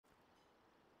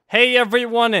Hey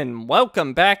everyone, and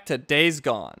welcome back to Days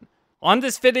Gone. On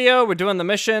this video, we're doing the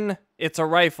mission, It's a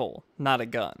Rifle, Not a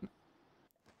Gun.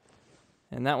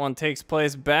 And that one takes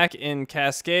place back in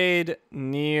Cascade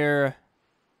near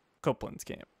Copeland's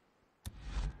camp.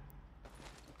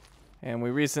 And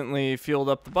we recently fueled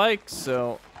up the bike,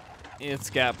 so it's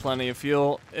got plenty of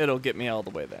fuel. It'll get me all the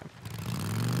way there,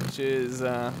 which is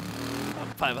about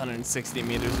 560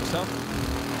 meters or so.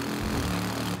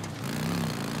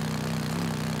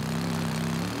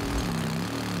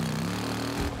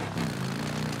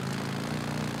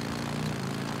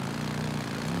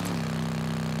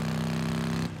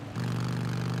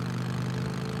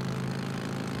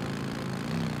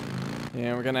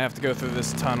 Yeah, we're gonna have to go through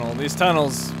this tunnel. These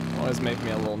tunnels always make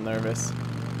me a little nervous.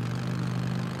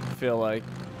 I feel like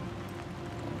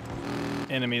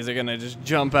enemies are gonna just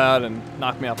jump out and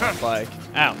knock me off my bike.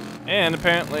 Ow. And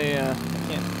apparently, I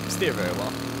can't steer very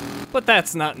well. But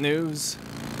that's not news.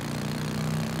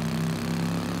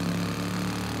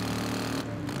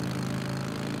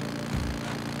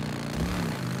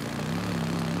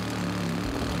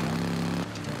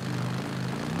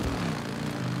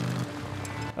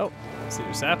 Oh,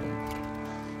 cedar sapling.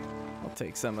 I'll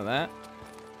take some of that.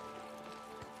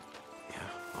 Yeah,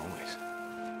 always.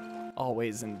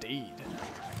 Always indeed.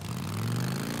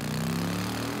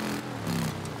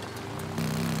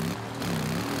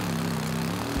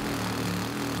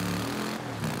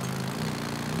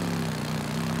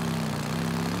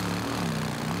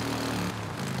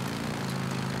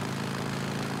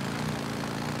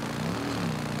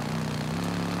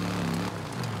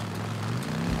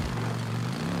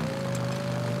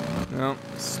 No,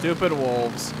 stupid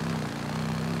wolves.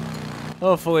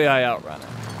 Hopefully I outrun it.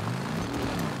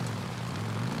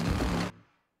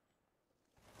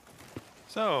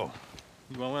 So,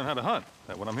 you want to learn how to hunt? Is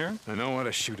that what I'm hearing? I know how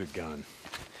to shoot a gun.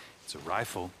 It's a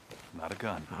rifle, not a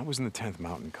gun. I was in the 10th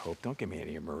Mountain Cope. Don't give me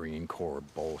any Marine Corps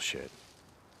bullshit.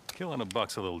 Killing a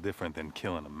buck's a little different than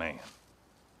killing a man.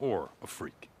 Or a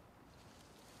freak.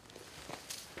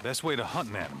 The best way to hunt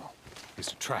an animal is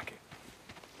to track it.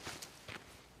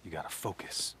 You gotta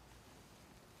focus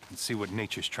and see what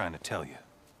nature's trying to tell you.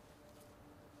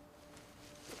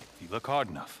 If you look hard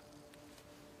enough,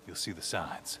 you'll see the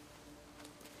signs.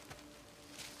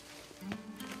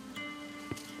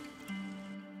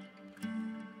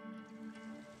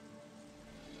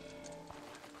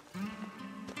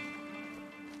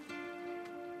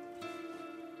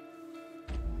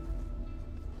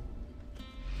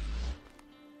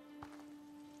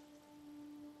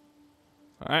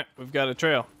 All right, we've got a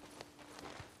trail.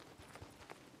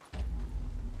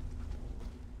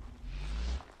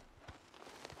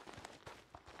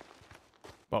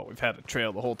 Well, we've had a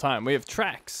trail the whole time. We have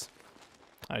tracks,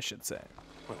 I should say.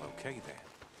 Well, okay then.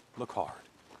 Look hard.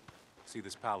 See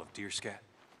this pile of deer scat?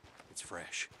 It's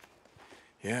fresh.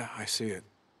 Yeah, I see it.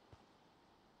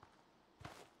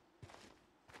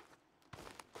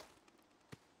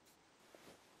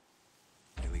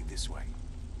 They lead this way.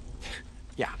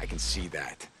 Yeah, I can see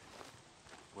that.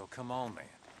 Well, come on, man.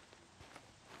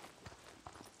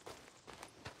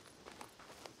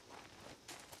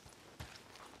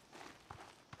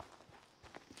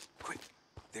 Quick,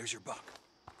 there's your buck.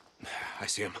 I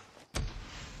see him.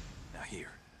 Now here,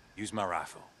 use my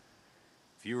rifle.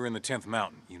 If you were in the 10th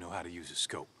Mountain, you know how to use a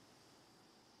scope.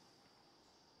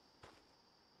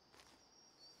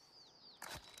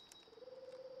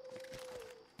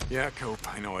 Yeah,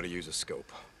 Cope, I know how to use a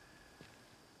scope.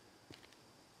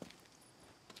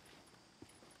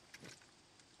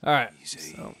 All right.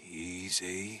 Easy, So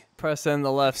easy. press in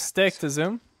the left stick to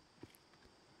zoom.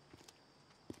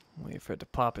 Wait for it to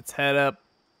pop its head up.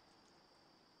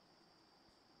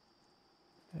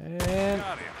 And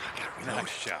Got him. Nice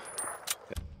shot.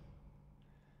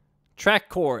 track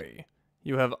Corey.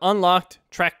 You have unlocked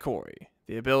Track Corey,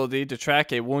 the ability to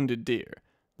track a wounded deer.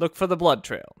 Look for the blood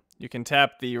trail. You can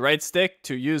tap the right stick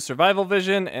to use survival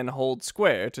vision and hold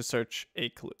square to search a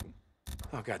clue.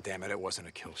 Oh, goddammit, it wasn't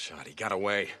a kill shot. He got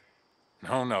away.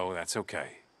 No, that's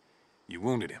okay. You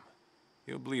wounded him.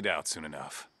 He'll bleed out soon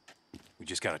enough. We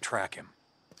just gotta track him.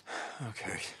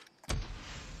 Okay.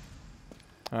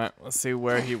 All right, let's see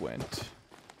where he went.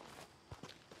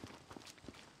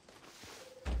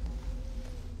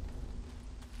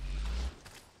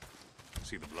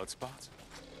 See the blood spots?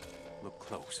 Look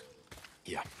close.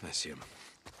 Yeah, I see him.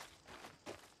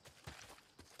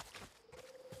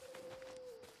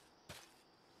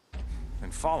 Then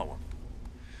follow him.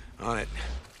 On it.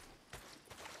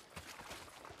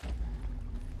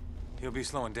 He'll be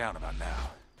slowing down about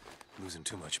now. Losing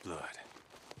too much blood.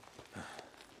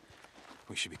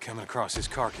 We should be coming across his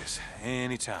carcass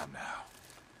any time now.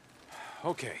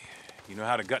 Okay. You know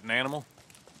how to gut an animal?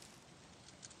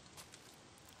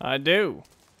 I do.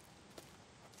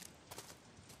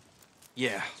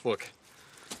 Yeah, look.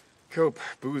 Cope,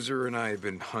 Boozer and I have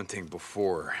been hunting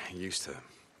before. He used to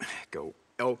go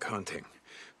elk hunting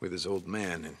with his old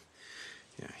man, and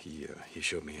yeah, he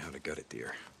showed me how to gut a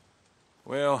deer.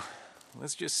 Well,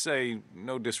 let's just say,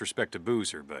 no disrespect to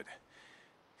Boozer, but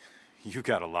you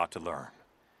got a lot to learn.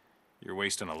 You're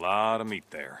wasting a lot of meat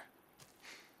there.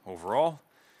 Overall,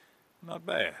 not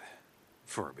bad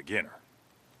for a beginner.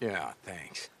 Yeah,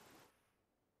 thanks.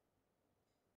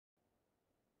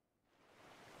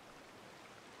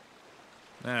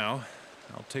 Now,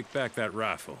 I'll take back that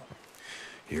rifle.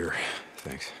 Here,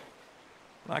 thanks.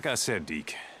 Like I said,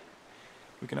 Deke,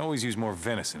 we can always use more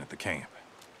venison at the camp.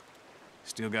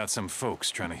 Still got some folks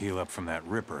trying to heal up from that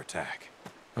Ripper attack.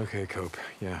 Okay, Cope.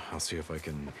 Yeah, I'll see if I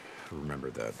can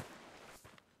remember that.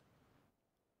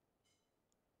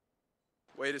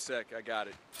 Wait a sec, I got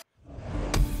it.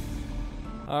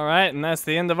 Alright, and that's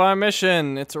the end of our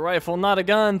mission. It's a rifle, not a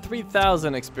gun.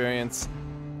 3,000 experience.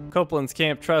 Copeland's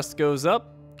camp trust goes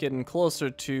up, getting closer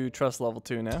to trust level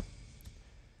 2 now.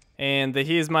 And the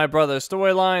He's My Brother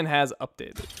storyline has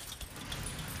updated.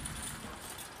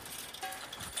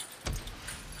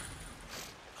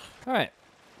 Alright,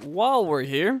 while we're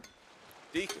here,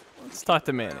 Deacon, let's talk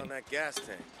to on Manny. that gas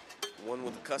tank. The one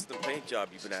with the custom paint job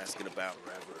you've been asking about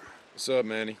forever. What's up,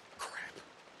 Manny? Crap.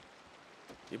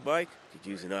 Your bike could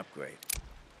use an upgrade.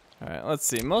 Alright, let's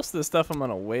see. Most of the stuff I'm going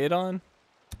to wait on.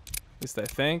 At least I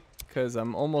think. Because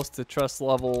I'm almost to trust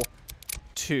level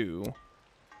 2.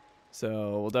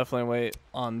 So we'll definitely wait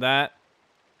on that.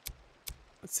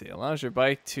 Let's see. Allows your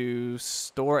bike to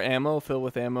store ammo, fill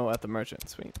with ammo at the merchant.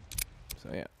 Sweet. So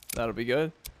yeah, that'll be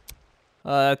good.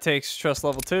 That takes trust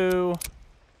level 2.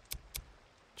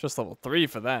 Trust level 3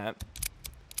 for that.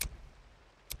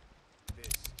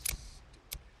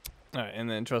 Alright, and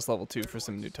then trust level 2 for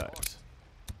some new tires.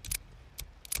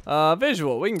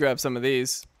 Visual. We can grab some of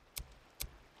these.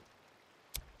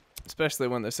 Especially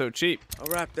when they're so cheap. I'll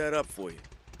wrap that up for you.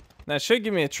 That should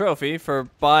give me a trophy for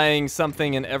buying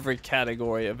something in every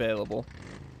category available.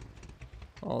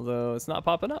 Although it's not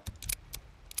popping up.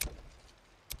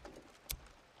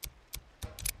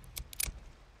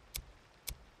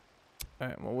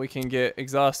 Alright, well we can get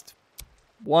exhaust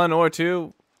 1 or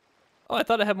 2. Oh, I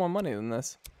thought I had more money than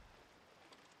this.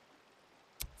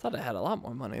 I thought I had a lot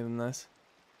more money than this.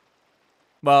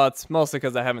 Well, it's mostly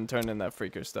because I haven't turned in that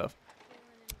freaker stuff.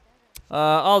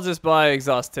 I'll just buy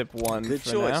exhaust tip 1 Good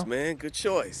for choice, now. man. Good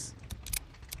choice.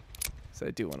 So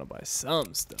I do want to buy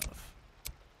some stuff.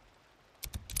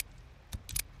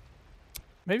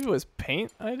 Maybe it was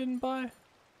paint I didn't buy?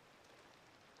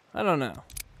 I don't know.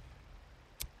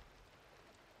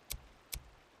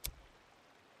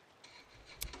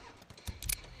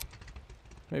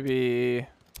 Maybe...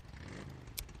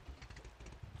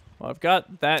 Well, I've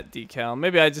got that decal.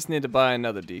 Maybe I just need to buy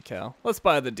another decal. Let's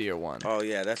buy the deer one. Oh,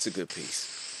 yeah, that's a good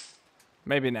piece.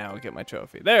 Maybe now I'll get my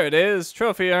trophy. There it is.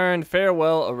 Trophy earned.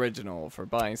 Farewell original for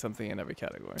buying something in every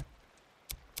category.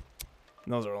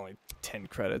 And those are only 10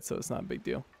 credits, so it's not a big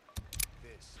deal.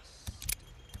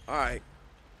 All right.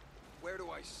 Where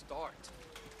do I start?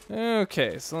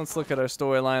 Okay, so let's look at our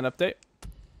storyline update.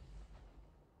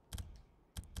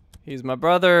 He's my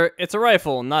brother. It's a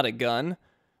rifle, not a gun.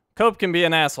 Cope can be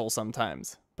an asshole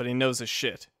sometimes, but he knows his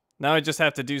shit. Now I just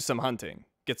have to do some hunting,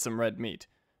 get some red meat.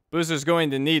 Boozer's going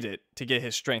to need it to get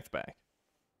his strength back.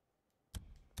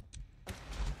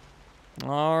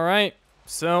 Alright,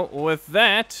 so with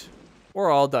that, we're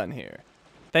all done here.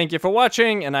 Thank you for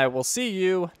watching, and I will see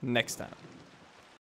you next time.